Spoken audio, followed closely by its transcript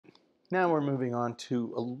Now we're moving on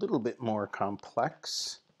to a little bit more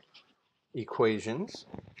complex equations.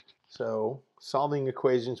 So solving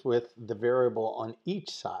equations with the variable on each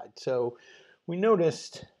side. So we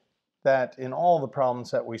noticed that in all the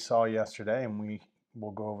problems that we saw yesterday, and we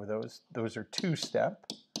will go over those are two-step,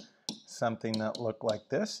 something that looked like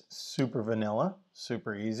this, super vanilla,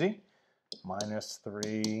 super easy,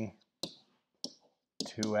 -3,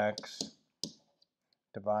 2x,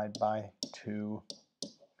 divide by 2,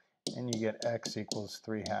 and you get x equals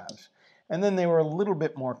 3/2. And then they were a little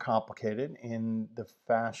bit more complicated in the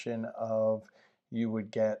fashion of you would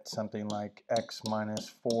get something like x minus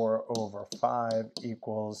 4 over 5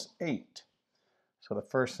 equals 8. So the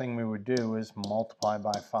first thing we would do is multiply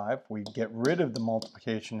by 5. We'd get rid of the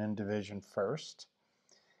multiplication and division first.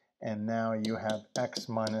 And now you have x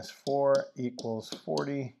minus 4 equals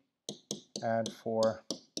 40. Add 4,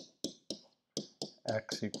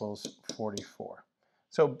 x equals 44.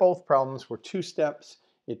 So both problems were two steps.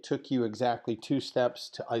 It took you exactly 2 steps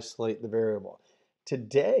to isolate the variable.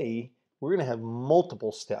 Today, we're going to have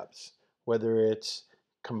multiple steps, whether it's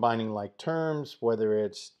combining like terms, whether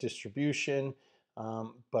it's distribution,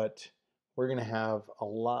 but we're going to have a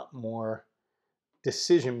lot more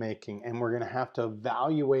decision making, and we're going to have to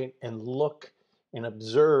evaluate and look and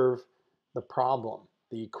observe the problem,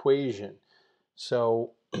 the equation.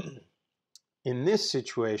 So in this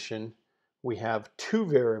situation, we have two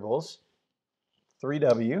variables,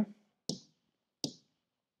 3w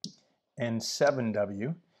and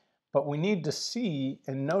 7w, but we need to see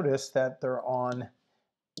and notice that they're on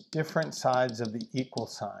different sides of the equal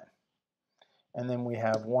sign. And then we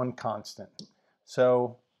have one constant.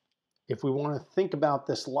 So if we want to think about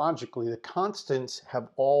this logically, the constants have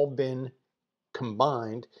all been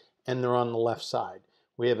combined and they're on the left side.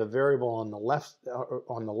 We have a variable on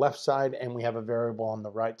the left side, and we have a variable on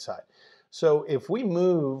the right side. So if we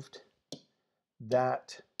moved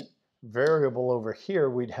that variable over here,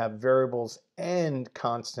 we'd have variables and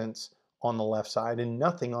constants on the left side and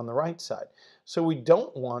nothing on the right side. So we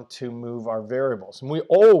don't want to move our variables. And we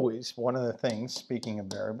always, one of the things, speaking of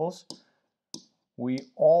variables,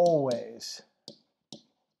 we always,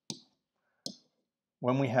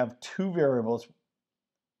 when we have two variables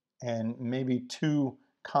and maybe two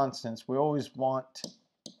constants, we always want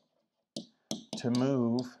to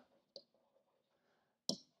move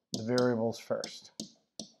the variables first.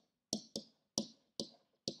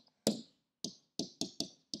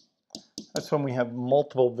 That's when we have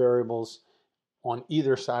multiple variables on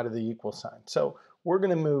either side of the equal sign. So we're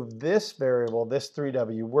going to move this variable, this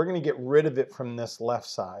 3w, we're going to get rid of it from this left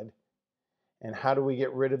side. And how do we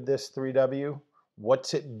get rid of this 3w?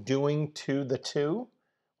 What's it doing to the 2?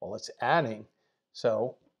 Well, it's adding.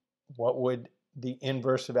 So what would the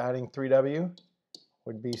inverse of adding 3w?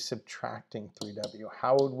 Would be subtracting 3w.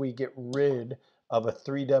 How would we get rid of a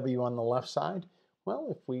 3w on the left side? Well,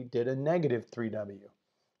 if we did a negative 3w.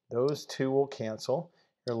 Those two will cancel.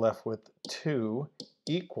 You're left with 2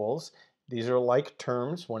 equals. These are like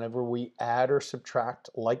terms. Whenever we add or subtract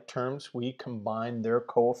like terms, we combine their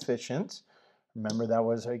coefficients. Remember, that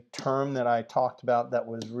was a term that I talked about that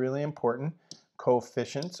was really important.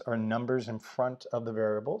 Coefficients are numbers in front of the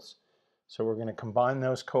variables. So we're going to combine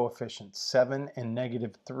those coefficients. 7 and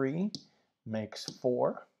 -3 makes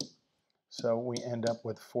 4. So we end up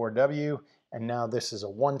with 4w. And now this is a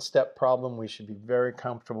one-step problem. We should be very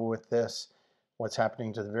comfortable with this. What's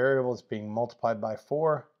happening to the variable is being multiplied by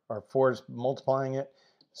 4, or 4 is multiplying it.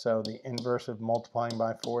 So the inverse of multiplying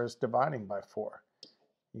by 4 is dividing by 4.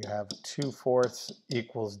 You have 2/4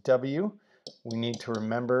 equals w. We need to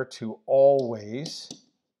remember to always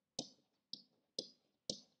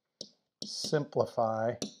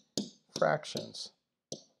simplify fractions.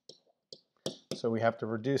 So we have to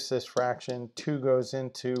reduce this fraction. 2 goes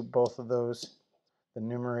into both of those, the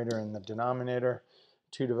numerator and the denominator.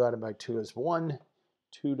 2 divided by 2 is 1.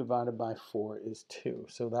 2 divided by 4 is 2.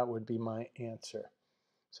 So that would be my answer.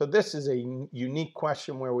 So this is a unique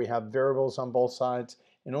question where we have variables on both sides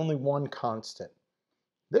and only one constant.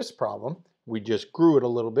 This problem, we just grew it a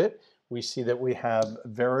little bit. We see that we have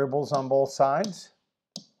variables on both sides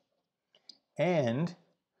and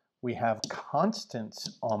we have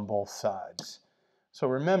constants on both sides. So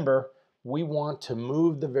remember, we want to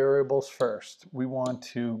move the variables first. We want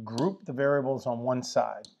to group the variables on one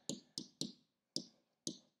side.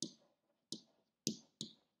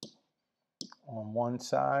 On one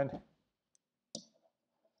side.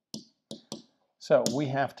 So we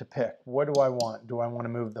have to pick. What do I want? Do I want to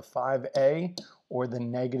move the 5a or the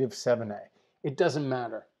 -7a? It doesn't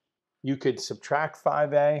matter. You could subtract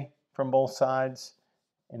 5a from both sides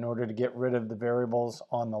in order to get rid of the variables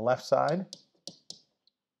on the left side.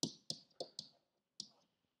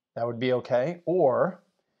 That would be okay. Or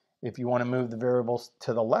if you want to move the variables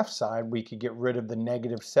to the left side, we could get rid of the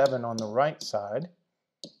 -7 on the right side.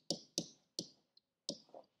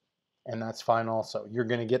 And that's fine also. You're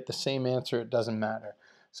going to get the same answer. It doesn't matter.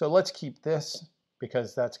 So let's keep this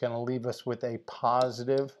because that's going to leave us with a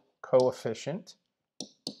positive coefficient.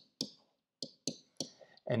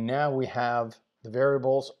 And now we have the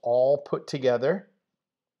variables all put together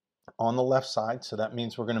on the left side. So that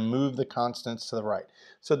means we're going to move the constants to the right.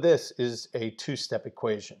 So this is a two-step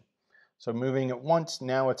equation. So moving it once,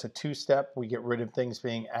 now it's a two-step. We get rid of things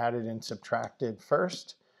being added and subtracted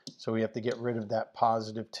first. So we have to get rid of that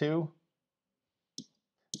 +2.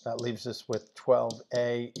 That leaves us with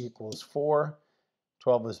 12a equals 4.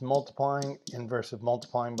 12 is multiplying. Inverse of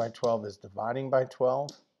multiplying by 12 is dividing by 12.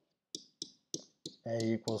 A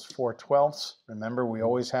equals 4/12. Remember, we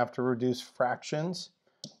always have to reduce fractions.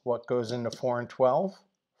 What goes into 4 and 12?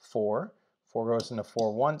 4. 4 goes into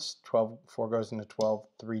 4 once. 4 goes into 12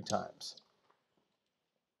 3 times.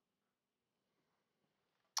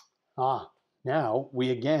 Now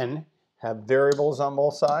we again have variables on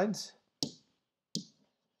both sides.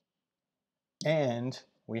 And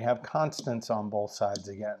we have constants on both sides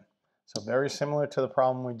again. So very similar to the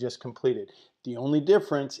problem we just completed. The only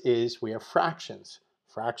difference is we have fractions.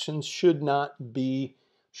 Fractions should not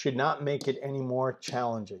make it any more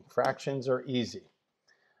challenging. Fractions are easy.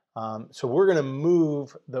 So we're going to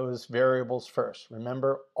move those variables first.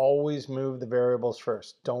 Remember, always move the variables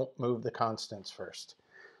first. Don't move the constants first.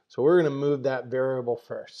 So we're going to move that variable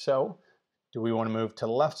first. So do we want to move to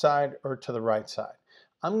the left side or to the right side?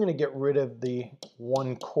 I'm going to get rid of the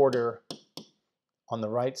 1/4 on the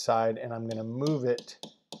right side, and I'm going to move it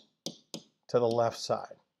to the left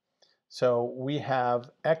side. So we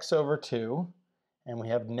have x over 2, and we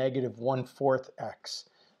have -1/4 x.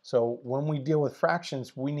 So when we deal with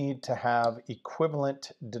fractions, we need to have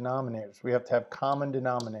equivalent denominators. We have to have common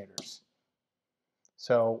denominators.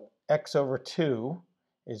 So x over 2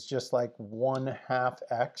 is just like 1/2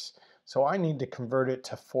 x. So I need to convert it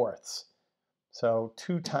to fourths. So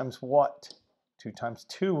 2 times what? 2 times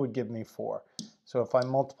 2 would give me 4. So if I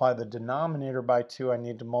multiply the denominator by 2, I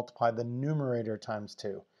need to multiply the numerator times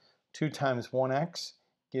 2. 2 times 1x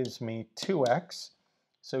gives me 2x.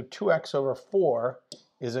 So 2x over 4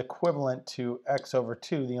 is equivalent to x over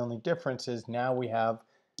 2. The only difference is now we have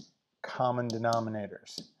common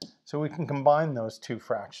denominators. So we can combine those two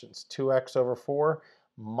fractions. 2x over 4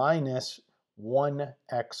 minus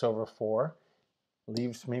 1x over 4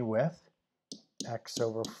 leaves me with x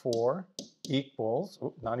over 4 equals,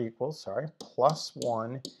 plus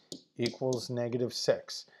 1 equals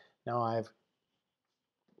 -6. Now I've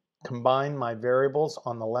combined my variables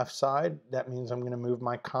on the left side. That means I'm going to move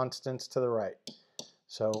my constants to the right.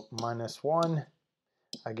 So -1,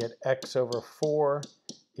 I get x over 4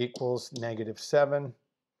 equals -7.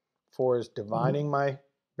 4 is dividing my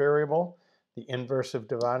variable. The inverse of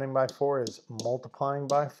dividing by 4 is multiplying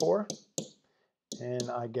by 4.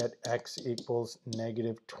 And I get x equals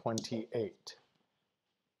 -28.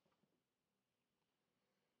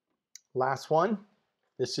 Last one.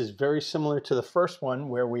 This is very similar to the first one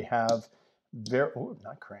where we have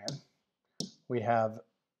we have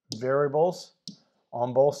variables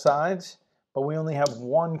on both sides, but we only have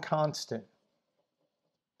one constant.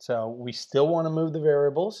 So we still want to move the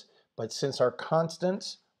variables, but since our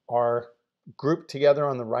constants are grouped together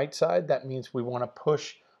on the right side, that means we want to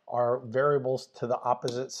push our variables to the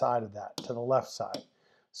opposite side of that, to the left side.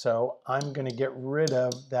 So I'm going to get rid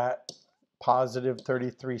of that positive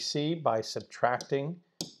 33c by subtracting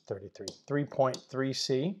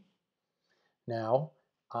 3.3c. Now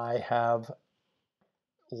I have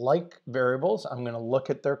like variables. I'm going to look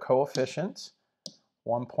at their coefficients,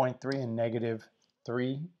 1.3 and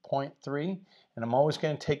 -3.3, and I'm always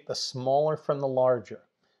going to take the smaller from the larger.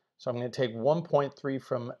 So I'm going to take 1.3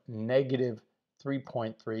 from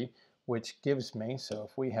 -3.3, which gives me, so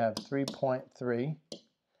if we have 3.3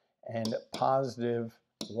 and positive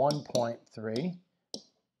 1.3,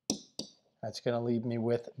 that's going to leave me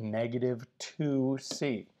with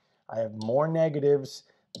 -2c. I have more negatives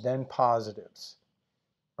than positives.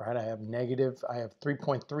 Right? I have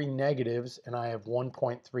 3.3 negatives and I have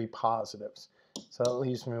 1.3 positives. So that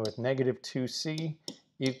leaves me with -2c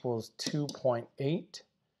equals 2.8.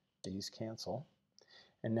 These cancel.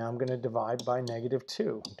 And now I'm going to divide by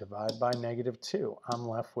 -2. Divide by -2. I'm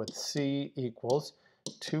left with c equals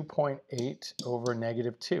 2.8 over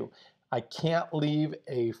 -2. I can't leave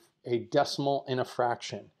a decimal in a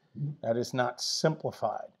fraction. That is not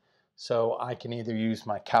simplified. So I can either use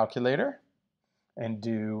my calculator and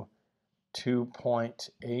do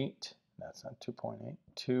 2.8, that's not 2.8,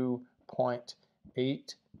 2.8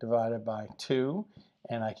 8 divided by 2,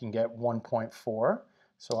 and I can get 1.4.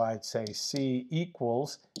 So I'd say C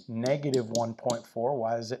equals negative 1.4.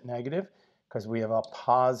 Why is it negative? Because we have a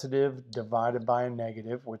positive divided by a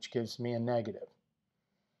negative, which gives me a negative.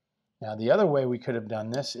 Now the other way we could have done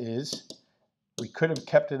this is we could have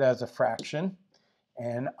kept it as a fraction,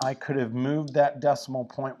 and I could have moved that decimal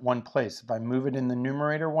point one place. If I move it in the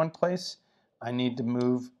numerator one place, I need to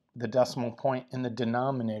move the decimal point in the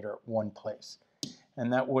denominator one place.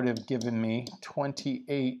 And that would have given me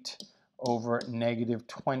 28 over negative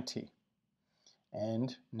 20.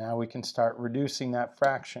 And now we can start reducing that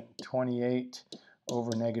fraction. 28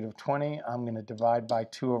 over negative 20, I'm going to divide by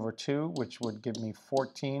 2 over 2, which would give me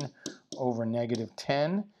 14 over negative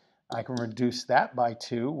 10. I can reduce that by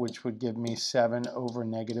 2, which would give me 7 over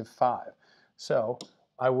negative 5. So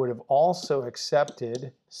I would have also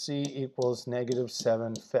accepted C equals negative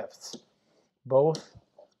 7/5. Both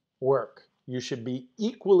work. You should be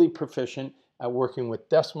equally proficient at working with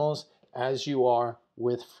decimals as you are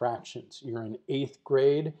with fractions. You're in 8th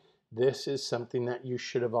grade. This is something that you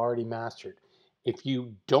should have already mastered. If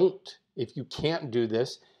you can't do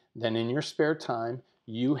this, then in your spare time,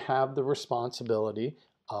 you have the responsibility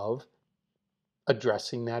of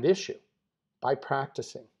addressing that issue by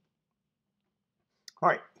practicing. All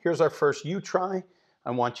right, here's our first you try.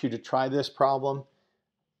 I want you to try this problem,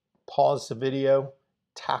 pause the video,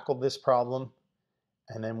 tackle this problem,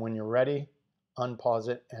 and then when you're ready, unpause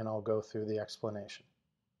it and I'll go through the explanation.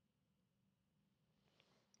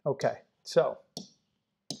 Okay, so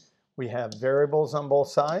we have variables on both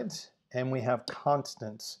sides and we have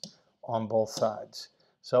constants on both sides.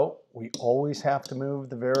 So we always have to move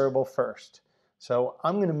the variable first. So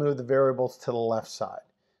I'm going to move the variables to the left side.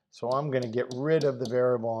 So I'm going to get rid of the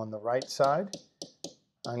variable on the right side.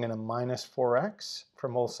 I'm going to minus 4x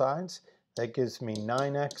from both sides. That gives me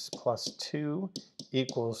 9x plus 2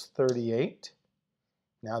 equals 38.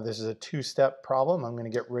 Now this is a two-step problem. I'm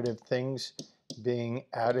going to get rid of things being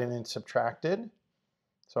added and subtracted.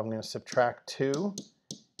 So I'm going to subtract 2,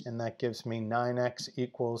 and that gives me 9x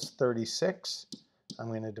equals 36. I'm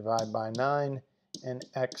going to divide by 9, and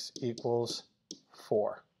x equals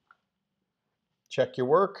 4. Check your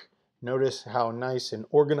work. Notice how nice and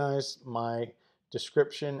organized my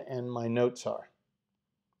description and my notes are.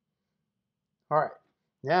 All right,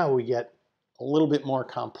 now we get a little bit more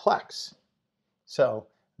complex. So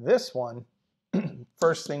this one,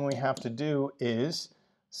 first thing we have to do is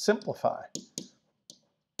simplify.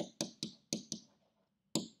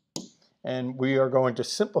 And we are going to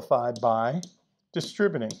simplify by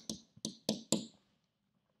distributing.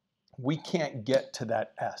 We can't get to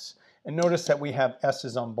that s. And notice that we have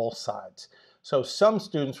s's on both sides. So some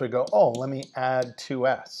students would go, oh, let me add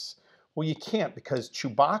 2s. Well, you can't because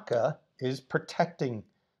Chewbacca is protecting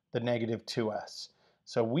the negative 2s.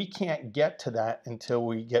 So we can't get to that until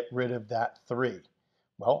we get rid of that 3.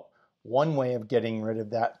 Well, one way of getting rid of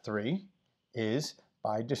that 3 is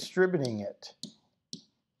by distributing it.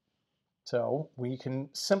 So we can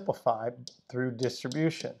simplify through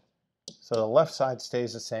distribution. So the left side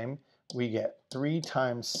stays the same. We get 3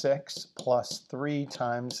 times 6 plus 3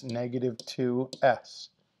 times negative 2s.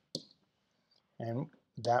 And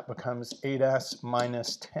that becomes 8s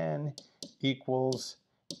minus 10 equals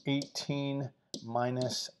 18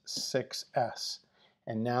 minus 6s.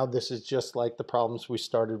 And now this is just like the problems we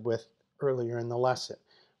started with earlier in the lesson.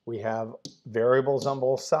 We have variables on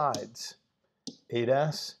both sides,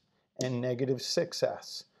 8s and negative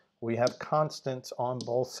 6s. We have constants on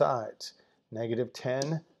both sides, negative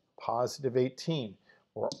 10, positive 18.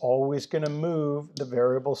 We're always going to move the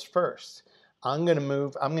variables first. I'm going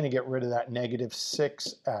to get rid of that negative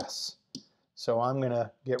 6s. So I'm going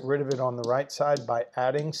to get rid of it on the right side by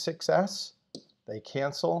adding 6s. They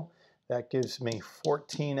cancel. That gives me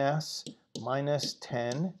 14s minus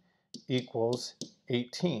 10 equals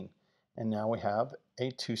 18. And now we have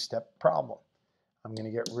a two-step problem. I'm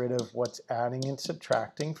going to get rid of what's adding and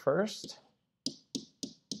subtracting first.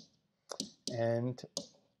 And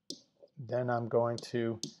then I'm going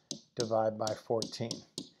to divide by 14.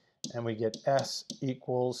 And we get s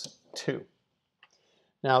equals 2.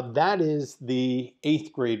 Now that is the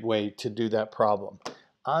 8th grade way to do that problem.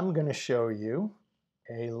 I'm going to show you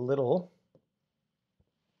a little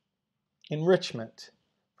enrichment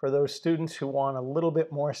for those students who want a little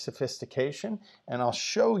bit more sophistication, and I'll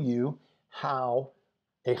show you how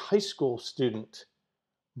a high school student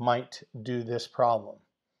might do this problem.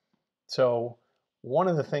 So one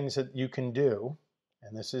of the things that you can do,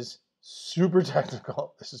 and this is super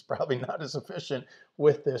technical, this is probably not as efficient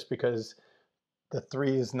with this because the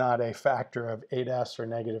 3 is not a factor of 8s or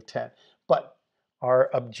negative 10, but Our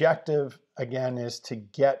objective, again, is to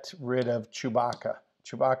get rid of Chewbacca.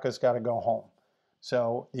 Chewbacca's got to go home.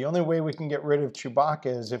 So the only way we can get rid of Chewbacca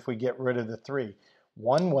is if we get rid of the 3.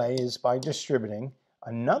 One way is by distributing.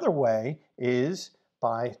 Another way is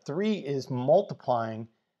by 3 is multiplying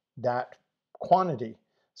that quantity.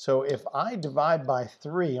 So if I divide by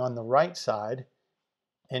 3 on the right side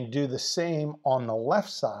and do the same on the left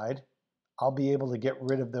side, I'll be able to get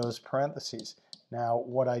rid of those parentheses. Now,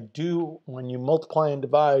 what I do when you multiply and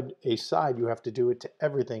divide a side, you have to do it to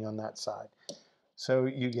everything on that side. So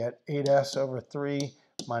you get 8s over 3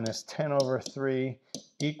 minus 10 over 3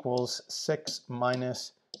 equals 6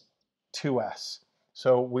 minus 2s.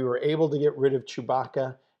 So we were able to get rid of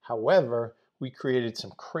Chewbacca. However, we created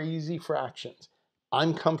some crazy fractions.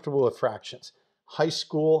 I'm comfortable with fractions. High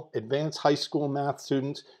school, advanced high school math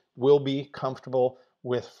students will be comfortable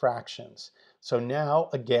with fractions. So now,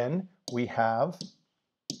 again, we have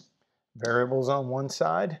variables on one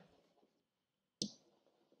side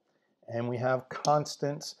and we have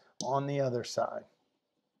constants on the other side.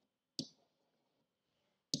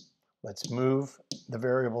 Let's move the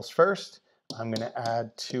variables first. I'm going to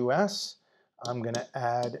add 2s. I'm going to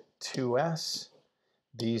add 2s.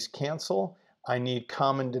 These cancel. I need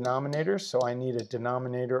common denominators, so I need a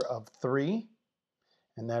denominator of 3,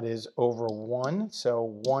 and that is over 1.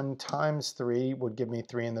 So 1 times 3 would give me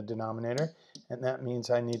 3 in the denominator, and that means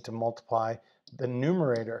I need to multiply the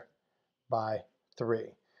numerator by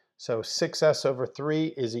 3. So 6s over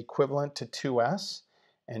 3 is equivalent to 2s,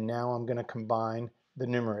 and now I'm going to combine the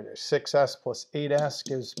numerator. 6s plus 8s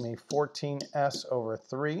gives me 14s over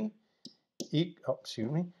 3,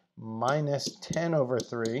 minus 10 over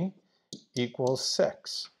 3 equals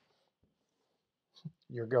 6.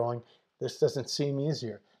 You're going, this doesn't seem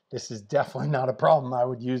easier. This is definitely not a problem. I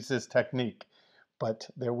would use this technique, but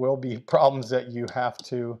there will be problems that you have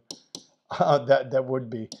to, that would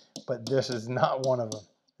be, but this is not one of them.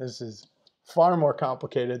 This is far more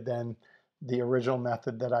complicated than the original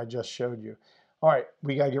method that I just showed you. All right,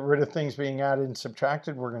 we got to get rid of things being added and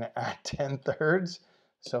subtracted. We're going to add 10 thirds.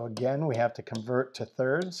 So again, we have to convert to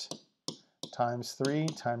thirds. Times 3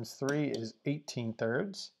 is 18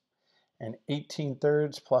 thirds. And 18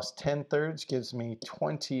 thirds plus 10 thirds gives me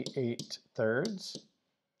 28 thirds.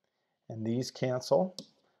 And these cancel.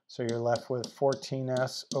 So you're left with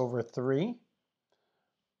 14s over 3.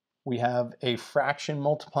 We have a fraction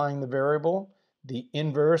multiplying the variable. The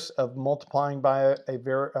inverse of multiplying by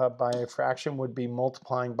a fraction would be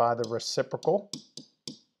multiplying by the reciprocal.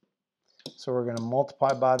 So we're going to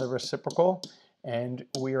multiply by the reciprocal, and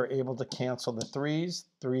we are able to cancel the 3's.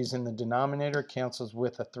 3's in the denominator cancels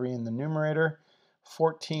with a 3 in the numerator.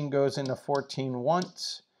 14 goes into 14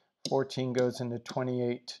 once. 14 goes into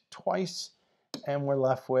 28 twice. And we're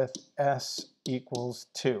left with s equals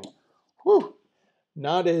 2. Whew!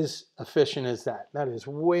 Not as efficient as that. That is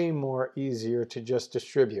way more easier to just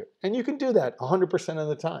distribute. And you can do that 100% of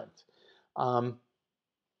the time.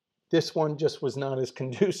 This one just was not as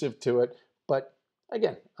conducive to it. But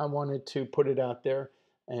again, I wanted to put it out there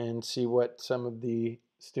and see what some of the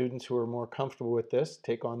students who are more comfortable with this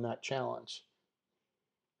take on that challenge.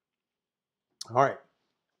 All right.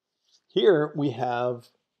 Here we have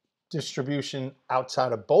distribution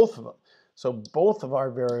outside of both of them. So both of our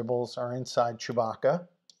variables are inside Chewbacca.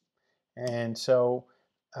 And so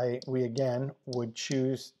we again would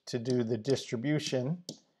choose to do the distribution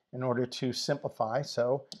in order to simplify.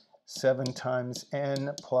 So 7 times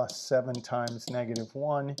n plus 7 times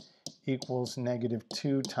 -1 equals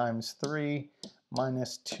 -2 times 3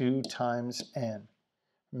 minus 2 times n.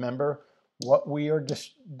 Remember what we are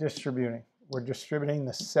distributing. We're distributing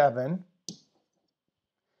the 7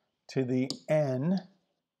 to the n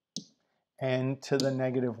and to the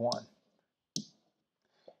 -1.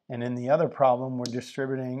 And in the other problem, we're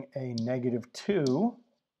distributing a -2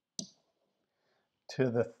 to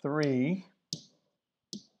the 3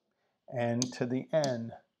 and to the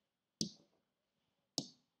n.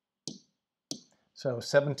 So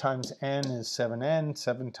 7 times n is 7n,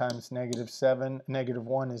 7 times -7,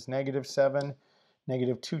 -1 is -7,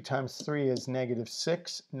 -2 times 3 is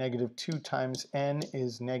 -6, -2 times n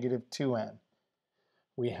is -2n.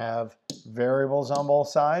 We have variables on both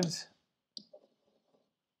sides,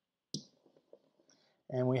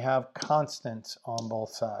 and we have constants on both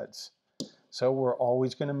sides. So we're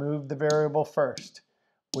always going to move the variable first.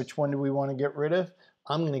 Which one do we want to get rid of?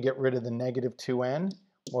 I'm going to get rid of the -2n.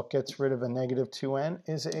 What gets rid of a -2n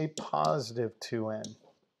is a positive 2n.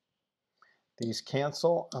 These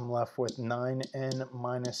cancel. I'm left with 9n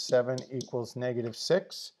minus 7 equals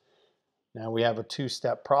 -6. Now we have a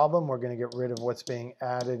two-step problem. We're going to get rid of what's being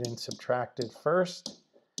added and subtracted first.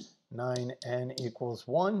 9n equals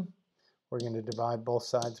 1. We're going to divide both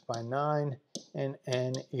sides by 9, and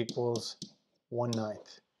n equals 1/9.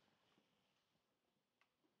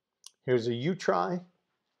 Here's a you try.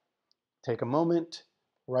 Take a moment,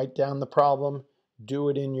 write down the problem, do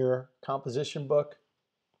it in your composition book,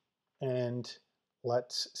 and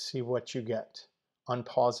let's see what you get.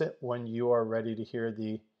 Unpause it when you are ready to hear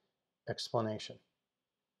the explanation.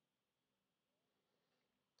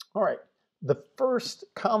 All right, the first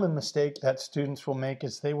common mistake that students will make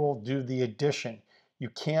is they will do the addition. You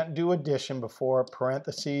can't do addition before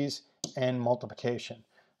parentheses and multiplication.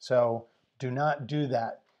 So do not do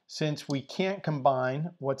that. Since we can't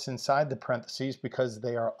combine what's inside the parentheses because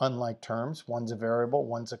they are unlike terms, one's a variable,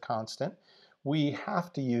 one's a constant, we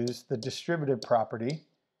have to use the distributive property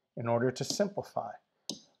in order to simplify.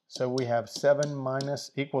 So we have 7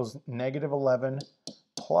 minus equals negative 11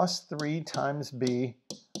 plus 3 times b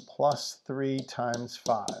plus 3 times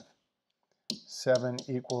 5. 7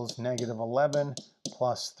 equals negative 11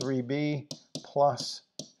 plus 3b plus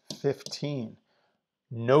 15.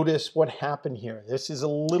 Notice what happened here. This is a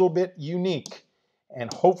little bit unique,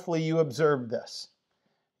 and hopefully you observed this.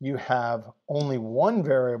 You have only one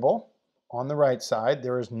variable on the right side.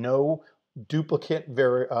 There is no duplicate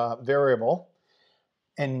variable.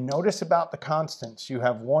 And notice about the constants. You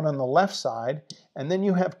have one on the left side, and then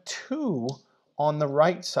you have two on the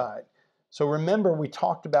right side. So remember, we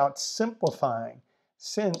talked about simplifying.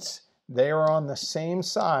 Since they are on the same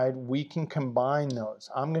side, we can combine those.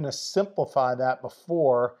 I'm going to simplify that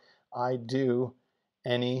before I do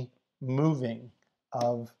any moving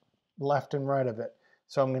of left and right of it.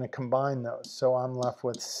 So I'm going to combine those. So I'm left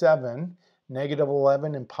with 7, negative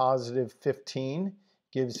 11, and positive 15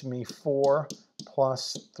 gives me 4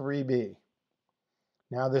 plus 3b.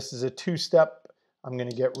 Now this is a two-step. I'm going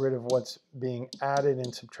to get rid of what's being added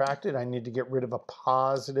and subtracted. I need to get rid of a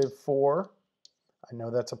positive 4. I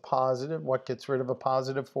know that's a positive. What gets rid of a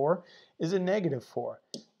positive 4 is a negative 4.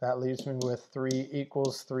 That leaves me with 3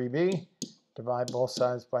 equals 3b. Divide both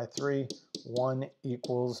sides by 3. 1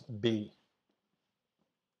 equals b.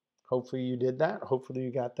 Hopefully you did that. Hopefully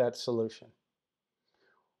you got that solution.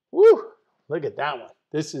 Woo! Look at that one.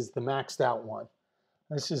 This is the maxed out one.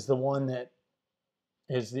 This is the one that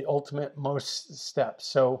is the ultimate most steps.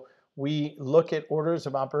 So we look at orders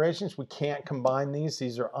of operations. We can't combine these.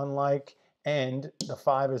 These are unlike, and the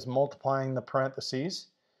 5 is multiplying the parentheses.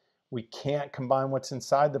 We can't combine what's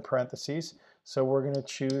inside the parentheses. So we're going to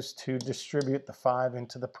choose to distribute the 5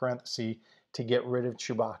 into the parenthesis to get rid of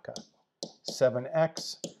Chewbacca.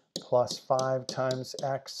 7x plus 5 times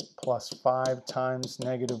x plus 5 times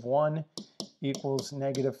negative 1 equals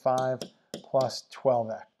negative 5 plus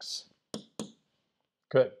 12x.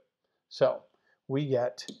 Good. So we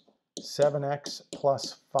get 7x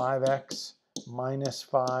plus 5x minus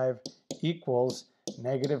 5 equals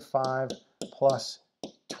negative 5 plus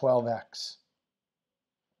 12x.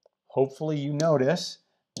 Hopefully you notice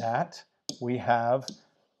that we have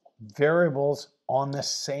variables on the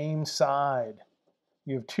same side.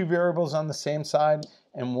 You have two variables on the same side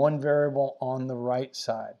and one variable on the right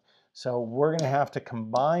side. So we're going to have to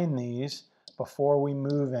combine these before we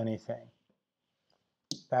move anything.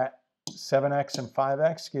 That 7x and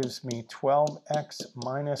 5x gives me 12x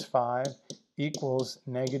minus 5 equals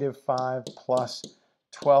negative 5 plus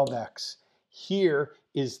 12x. Here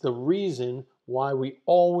is the reason why we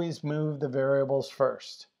always move the variables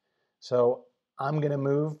first. So I'm going to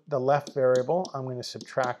move the left variable. I'm going to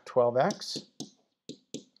subtract 12x.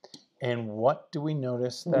 And what do we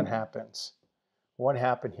notice that happens? What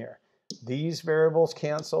happened here? These variables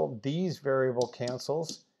cancel, these variable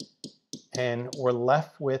cancels, and we're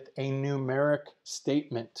left with a numeric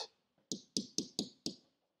statement.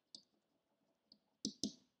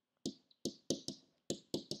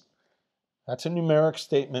 That's a numeric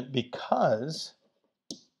statement because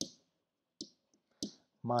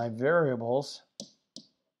my variables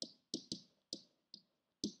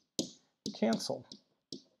canceled.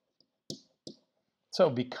 So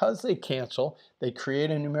because they cancel, they create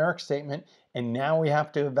a numeric statement, and now we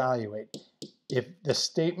have to evaluate. If the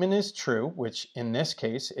statement is true, which in this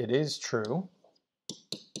case it is true,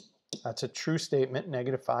 that's a true statement,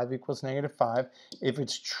 negative 5 equals negative 5. If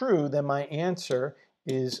it's true, then my answer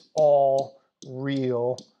is all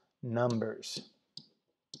real numbers.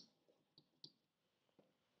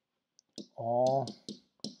 All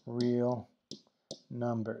real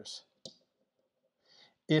numbers.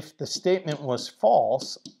 If the statement was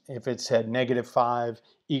false, if it said negative 5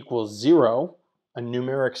 equals 0, a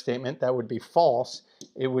numeric statement, that would be false.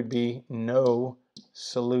 It would be no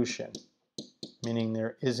solution, meaning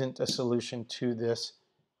there isn't a solution to this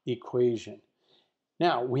equation.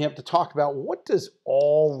 Now we have to talk about what does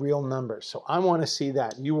all real numbers. So I want to see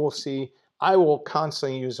that. You will see, I will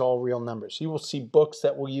constantly use all real numbers. You will see books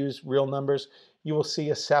that will use real numbers. You will see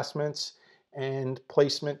assessments and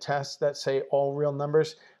placement tests that say all real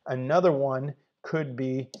numbers. Another one could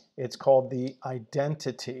be, it's called the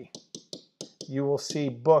identity. You will see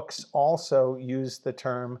books also use the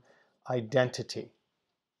term identity.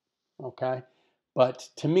 Okay? But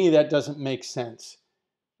to me, that doesn't make sense.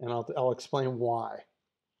 And I'll explain why.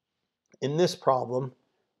 In this problem,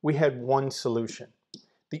 we had one solution.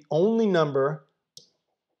 The only number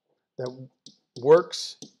that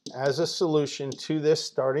works as a solution to this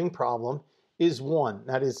starting problem is 1.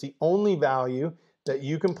 That is the only value that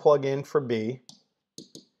you can plug in for b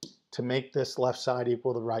to make this left side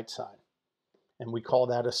equal the right side. And we call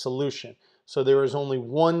that a solution. So there is only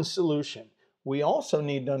one solution. We also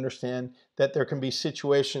need to understand that there can be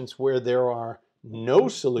situations where there are no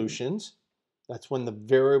solutions. That's when the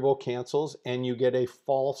variable cancels and you get a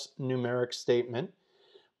false numeric statement.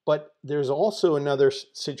 But there's also another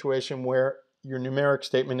situation where your numeric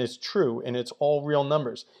statement is true and it's all real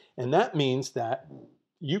numbers. And that means that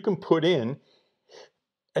you can put in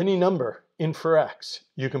any number in for x.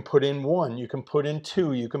 You can put in 1, you can put in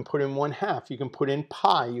 2, you can put in 1/2, you can put in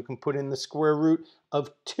pi, you can put in the square root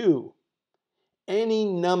of 2. Any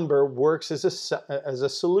number works as a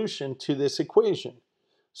solution to this equation.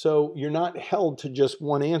 So you're not held to just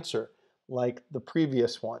one answer like the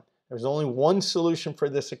previous one. There's only one solution for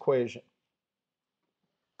this equation.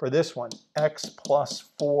 For this one, x plus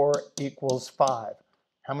 4 equals 5.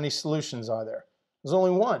 How many solutions are there? There's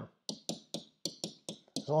only one.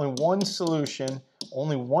 There's only one solution,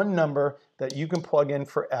 only one number that you can plug in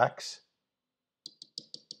for x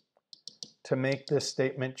to make this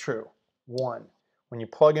statement true. 1. When you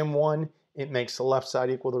plug in 1, it makes the left side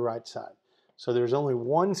equal the right side. So there's only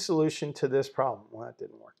one solution to this problem. Well, that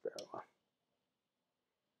didn't work very well.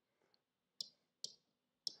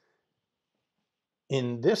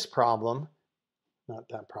 In this problem, not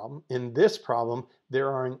that problem, in this problem,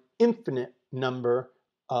 there are an infinite number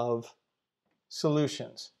of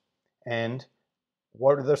solutions. And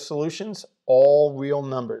what are the solutions? All real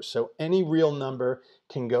numbers. So any real number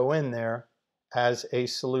can go in there as a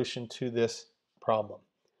solution to this problem.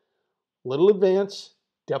 Little advanced,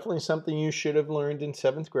 definitely something you should have learned in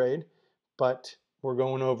 7th grade, but we're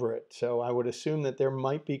going over it. So I would assume that there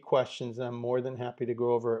might be questions, and I'm more than happy to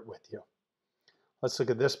go over it with you. Let's look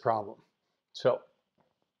at this problem. So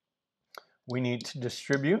we need to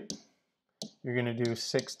distribute. You're going to do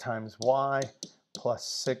 6 times y plus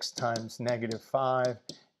 6 times negative 5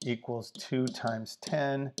 equals 2 times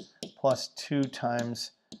 10 plus 2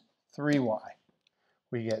 times 3y.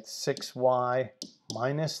 We get 6y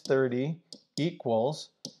minus 30 equals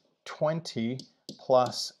 20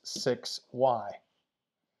 plus 6y.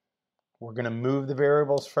 We're going to move the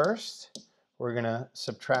variables first. We're going to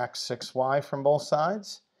subtract 6y from both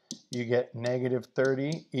sides. You get negative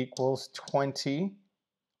 30 equals 20.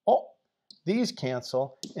 Oh, these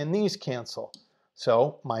cancel and these cancel.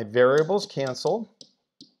 So my variables canceled.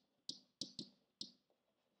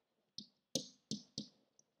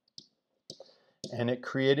 And it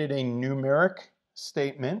created a numeric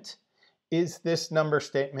statement. Is this number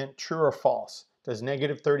statement true or false? Does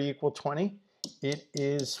negative 30 equal 20? It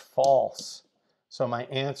is false. So my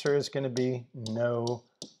answer is going to be no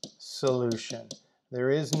solution. There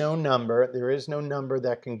is no number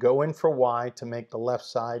that can go in for y to make the left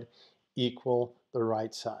side equal the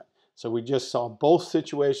right side. So we just saw both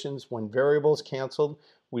situations when variables canceled.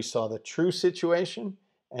 We saw the true situation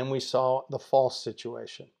and we saw the false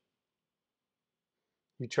situation.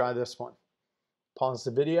 You try this one. Pause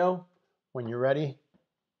the video. When you're ready,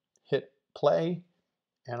 hit play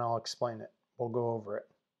and I'll explain it. We'll go over it.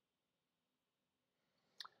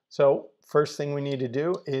 So first thing we need to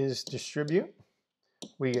do is distribute.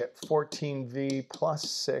 We get 14v plus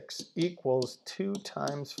 6 equals 2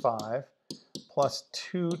 times 5 plus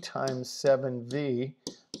 2 times 7v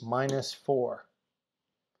minus 4.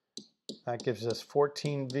 That gives us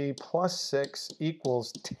 14v plus 6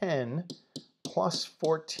 equals 10 plus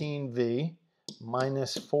 14v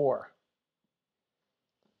minus 4.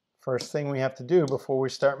 First thing we have to do before we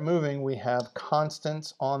start moving, we have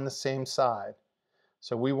constants on the same side.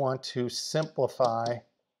 So we want to simplify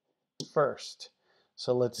first.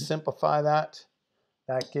 So let's simplify that.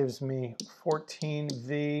 That gives me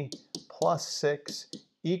 14v plus 6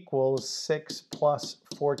 equals 6 plus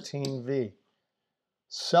 14v.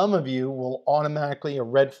 Some of you will automatically, a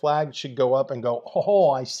red flag should go up and go, oh,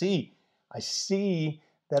 I see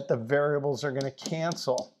that the variables are going to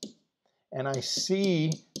cancel. And I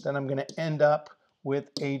see that I'm going to end up with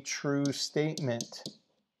a true statement.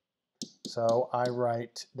 So I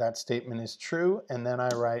write that statement is true, and then I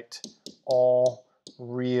write all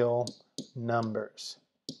real numbers.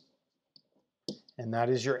 And that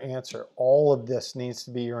is your answer. All of this needs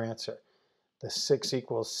to be your answer. The 6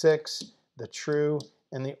 equals 6, the true,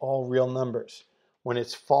 and the all real numbers. When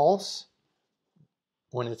it's false,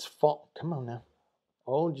 come on now.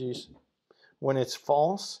 Oh, geez. When it's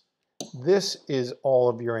false, this is all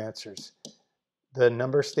of your answers. The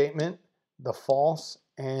number statement, the false,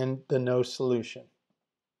 and the no solution.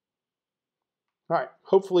 All right,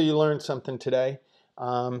 hopefully you learned something today.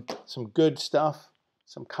 Some good stuff,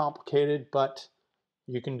 some complicated, but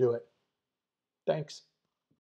you can do it. Thanks.